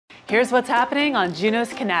Here's what's happening on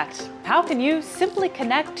Junos Connect. How can you simply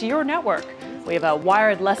connect to your network? We have a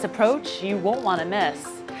wired-less approach you won't want to miss.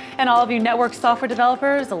 And all of you network software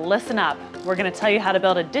developers, listen up. We're going to tell you how to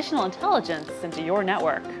build additional intelligence into your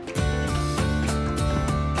network.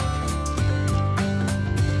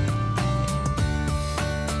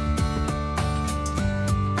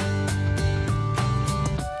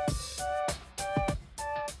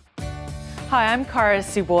 Hi, I'm Kara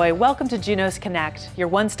Suboy. Welcome to Junos Connect, your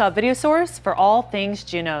one-stop video source for all things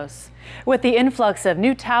Junos. With the influx of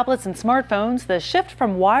new tablets and smartphones, the shift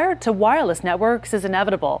from wired to wireless networks is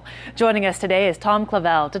inevitable. Joining us today is Tom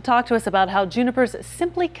Clavel to talk to us about how Juniper's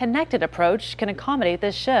Simply Connected approach can accommodate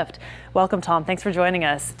this shift. Welcome, Tom. Thanks for joining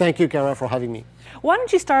us. Thank you, Kara, for having me. Why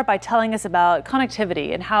don't you start by telling us about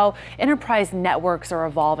connectivity and how enterprise networks are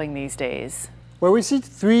evolving these days? Well, we see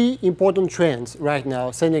three important trends right now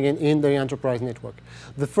sending in the enterprise network.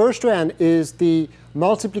 The first trend is the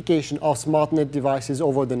multiplication of SmartNet devices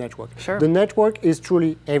over the network. Sure. The network is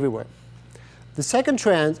truly everywhere. The second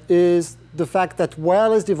trend is the fact that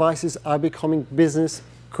wireless devices are becoming business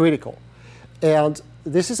critical. And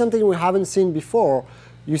this is something we haven't seen before.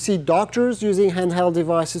 You see doctors using handheld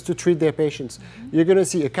devices to treat their patients. You're going to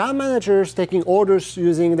see account managers taking orders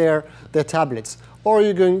using their tablets. Or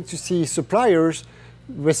you're going to see suppliers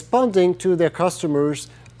responding to their customers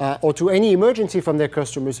or to any emergency from their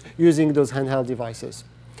customers using those handheld devices.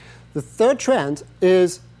 The third trend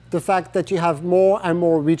is the fact that you have more and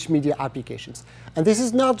more rich media applications. And this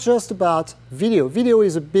is not just about video. Video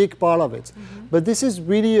is a big part of it. But this is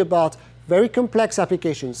really about very complex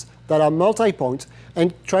applications that are multi-point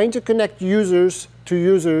and trying to connect users to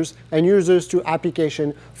users and users to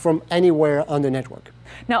application from anywhere on the network.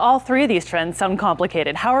 Now, all three of these trends sound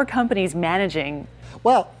complicated. How are companies managing?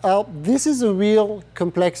 Well, this is a real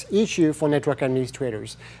complex issue for network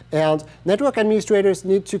administrators. And network administrators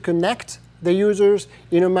need to connect the users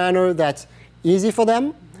in a manner that's easy for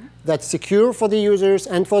them, that's secure for the users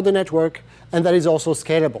and for the network, and that is also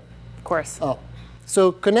scalable. Of course.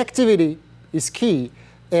 So connectivity is key,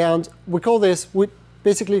 and we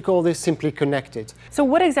basically call this Simply Connected. So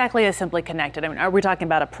what exactly is Simply Connected? I mean, are we talking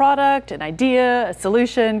about a product, an idea, a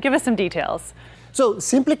solution? Give us some details. So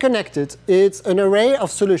Simply Connected is an array of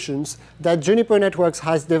solutions that Juniper Networks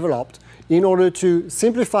has developed in order to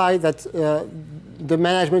simplify the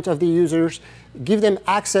management of the users, give them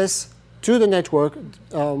access to the network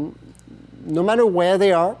no matter where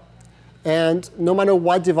they are and no matter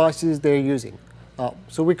what devices they're using.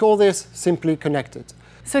 So we call this Simply Connected.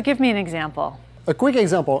 So give me an example. A quick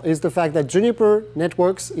example is the fact that Juniper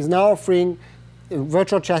Networks is now offering a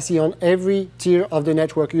virtual chassis on every tier of the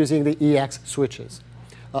network using the EX switches.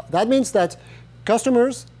 That means that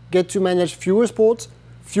customers get to manage fewer ports,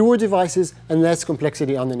 fewer devices, and less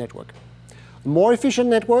complexity on the network. More efficient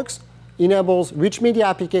networks enables rich media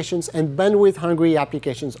applications and bandwidth-hungry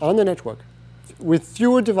applications on the network. With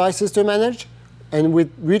fewer devices to manage, and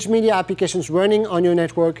with rich media applications running on your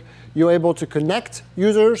network, you're able to connect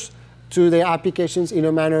users to their applications in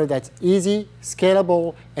a manner that's easy,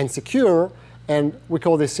 scalable, and secure, and we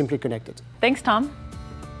call this Simply Connected. Thanks, Tom.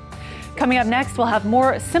 Coming up next, we'll have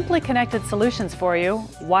more Simply Connected solutions for you,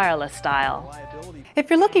 wireless style. If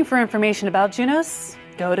you're looking for information about Junos,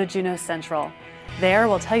 go to Junos Central. There,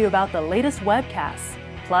 we'll tell you about the latest webcasts.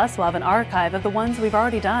 Plus, we'll have an archive of the ones we've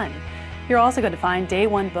already done. You're also going to find Day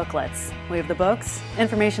One booklets. We have the books,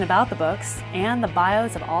 information about the books, and the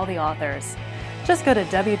bios of all the authors. Just go to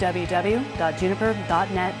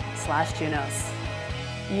www.juniper.net/Junos.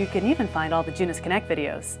 You can even find all the Junos Connect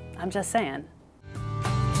videos. I'm just saying.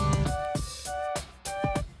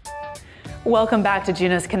 Welcome back to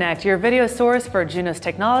Junos Connect, your video source for Junos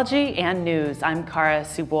technology and news. I'm Kara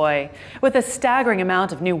Suboy. With a staggering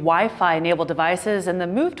amount of new Wi-Fi enabled devices and the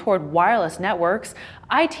move toward wireless networks,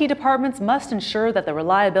 IT departments must ensure that the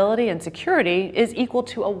reliability and security is equal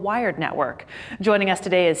to a wired network. Joining us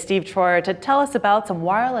today is Steve Troyer to tell us about some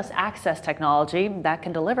wireless access technology that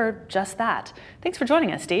can deliver just that. Thanks for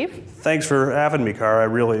joining us, Steve. Thanks for having me, Kara. I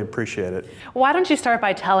really appreciate it. Why don't you start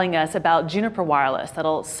by telling us about Juniper Wireless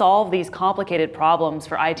that'll solve these complicated problems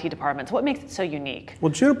for IT departments? What makes it so unique?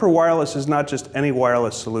 Well, Juniper Wireless is not just any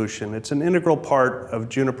wireless solution. It's an integral part of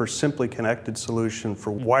Juniper's Simply Connected solution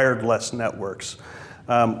for wireless networks.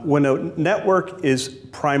 When a network is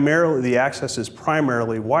the access is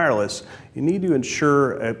primarily wireless, you need to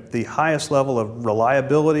ensure the highest level of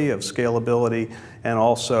reliability, of scalability, and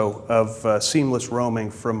also of seamless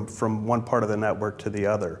roaming from one part of the network to the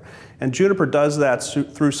other. And Juniper does that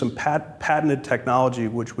through some patented technology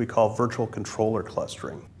which we call virtual controller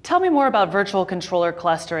clustering. Tell me more about virtual controller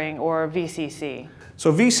clustering, or VCC.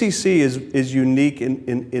 So VCC is unique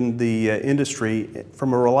in the industry.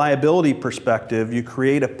 From a reliability perspective, you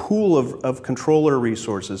create a pool of controller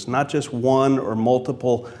resources, not just one or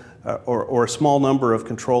multiple or a small number of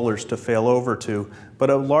controllers to fail over to, but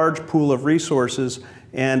a large pool of resources.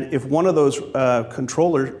 And if one of those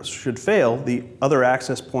controllers should fail, the other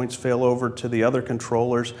access points fail over to the other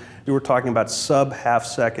controllers. You were talking about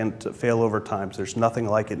sub-half-second failover times. There's nothing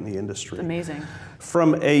like it in the industry. It's amazing.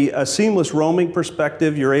 From a seamless roaming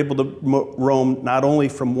perspective, you're able to roam not only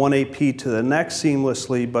from one AP to the next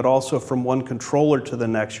seamlessly, but also from one controller to the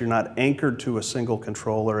next. You're not anchored to a single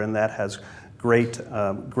controller, and that has great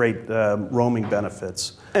roaming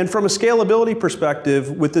benefits. And from a scalability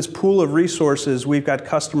perspective, with this pool of resources, we've got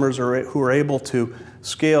customers who are able to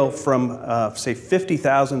scale from, say,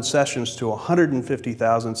 50,000 sessions to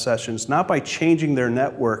 150,000 sessions, not by changing their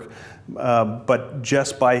network, but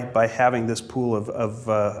just by having this pool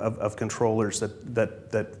of controllers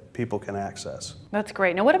that people can access. That's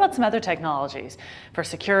great. Now, what about some other technologies for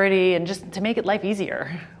security and just to make it life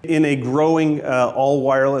easier? In a growing all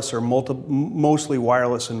wireless or mostly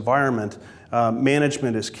wireless environment,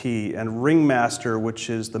 management is key, and Ringmaster, which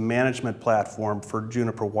is the management platform for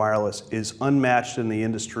Juniper Wireless, is unmatched in the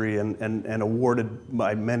industry and awarded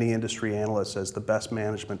by many industry analysts as the best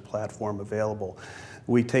management platform available.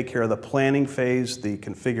 We take care of the planning phase, the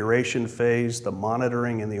configuration phase, the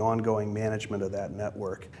monitoring, and the ongoing management of that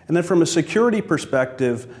network. And then from a security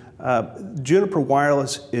perspective, Juniper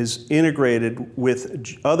Wireless is integrated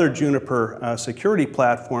with other Juniper security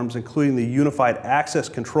platforms, including the Unified Access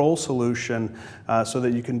Control solution, so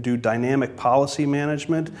that you can do dynamic policy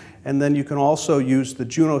management. And then you can also use the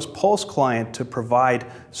Junos Pulse client to provide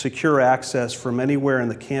secure access from anywhere in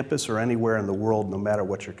the campus or anywhere in the world, no matter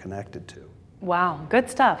what you're connected to. Wow, good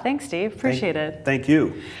stuff. Thanks, Steve. Appreciate it. Thank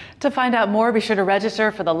you. To find out more, be sure to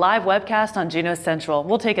register for the live webcast on Junos Central.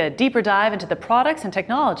 We'll take a deeper dive into the products and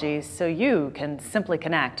technologies so you can simply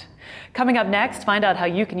connect. Coming up next, find out how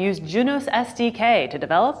you can use Junos SDK to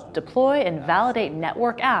develop, deploy, and validate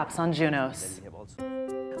network apps on Junos.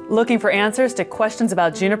 Looking for answers to questions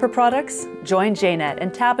about Juniper products? Join JNet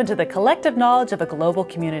and tap into the collective knowledge of a global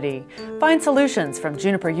community. Find solutions from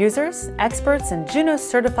Juniper users, experts, and Junos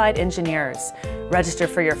certified engineers. Register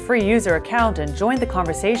for your free user account and join the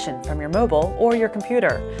conversation from your mobile or your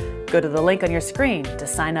computer. Go to the link on your screen to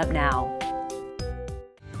sign up now.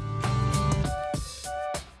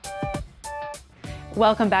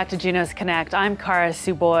 Welcome back to Junos Connect. I'm Kara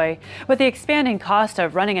Suboy. With the expanding cost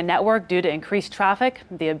of running a network due to increased traffic,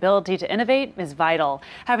 the ability to innovate is vital.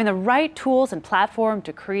 Having the right tools and platform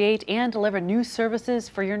to create and deliver new services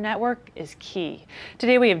for your network is key.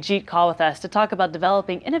 Today we have Jeet Kaul with us to talk about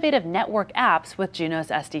developing innovative network apps with Junos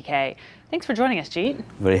SDK. Thanks for joining us, Jeet.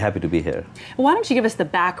 Very happy to be here. Why don't you give us the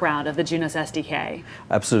background of the Junos SDK?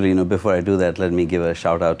 Absolutely. Before I do that, let me give a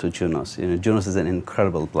shout out to Junos. Junos is an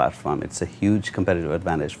incredible platform. It's a huge competitive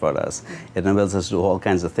advantage for us. It enables us to do all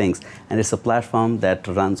kinds of things, and it's a platform that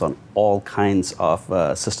runs on all kinds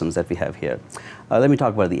of systems that we have here. Let me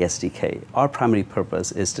talk about the SDK. Our primary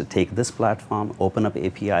purpose is to take this platform, open up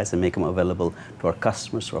APIs, and make them available to our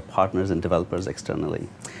customers, to our partners, and developers externally.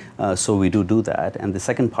 So we do that. And the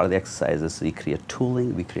second part of the exercise is we create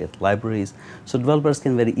tooling, we create libraries, so developers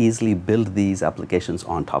can very easily build these applications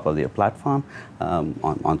on top of their platform,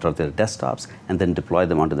 on top of their desktops, and then deploy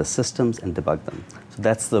them onto the systems and debug them. So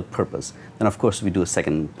that's the purpose. Then, of course, we do a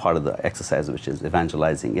second part of the exercise, which is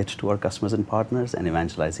evangelizing it to our customers and partners and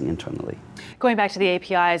evangelizing internally. Going back to the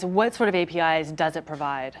APIs, what sort of APIs does it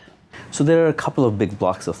provide? So there are a couple of big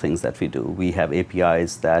blocks of things that we do. We have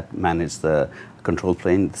APIs that manage the control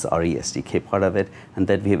plane, this RE SDK part of it, and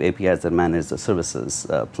then we have APIs that manage the services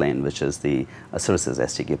plane, which is the services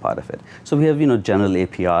SDK part of it. So we have general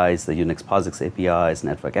APIs, the Unix POSIX APIs,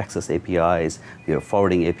 network access APIs, we have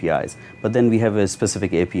forwarding APIs, but then we have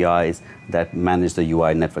specific APIs that manage the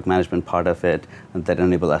UI network management part of it, and that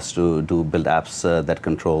enable us to build apps that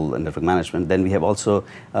control network management. Then we have also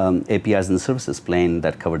APIs in the services plane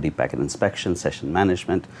that cover deep packet inspection, session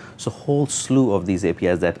management. So a whole slew of these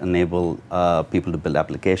APIs that enable people to build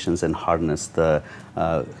applications and harness the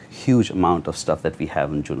huge amount of stuff that we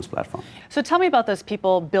have in Junos platform. So tell me about those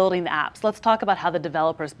people building the apps. Let's talk about how the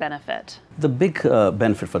developers benefit. The big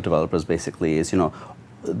benefit for developers basically is,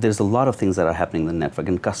 there's a lot of things that are happening in the network,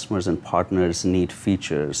 and customers and partners need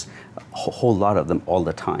features, a whole lot of them all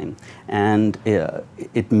the time. And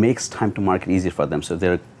it makes time to market easier for them. So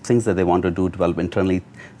there are things that they want to do, develop internally,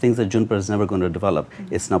 things that Juniper is never going to develop.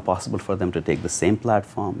 Mm-hmm. It's now possible for them to take the same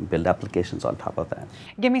platform, build applications on top of that.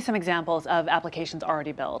 Give me some examples of applications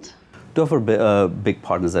already built. Two of our big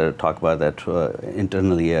partners that I talk about that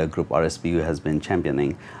internally Group RSPU has been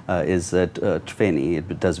championing is Trifani.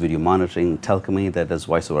 It does video monitoring, Telcomy that does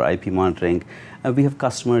voice over IP monitoring. We have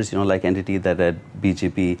customers, like Entity that at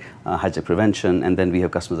BGP hijack prevention, and then we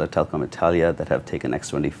have customers at Telecom Italia that have taken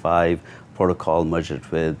X25 protocol, merged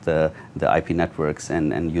it with the IP networks,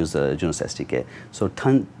 and use the Junos SDK. So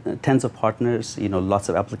tens of partners, lots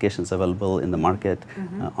of applications available in the market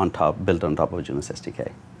built on top of Junos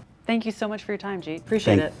SDK. Thank you so much for your time, Jeet.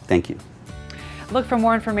 Appreciate it. Thank you. Look for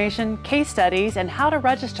more information, case studies, and how to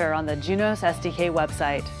register on the Junos SDK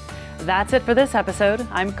website. That's it for this episode.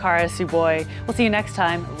 I'm Kara Suboy. We'll see you next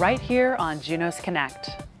time right here on Junos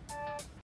Connect.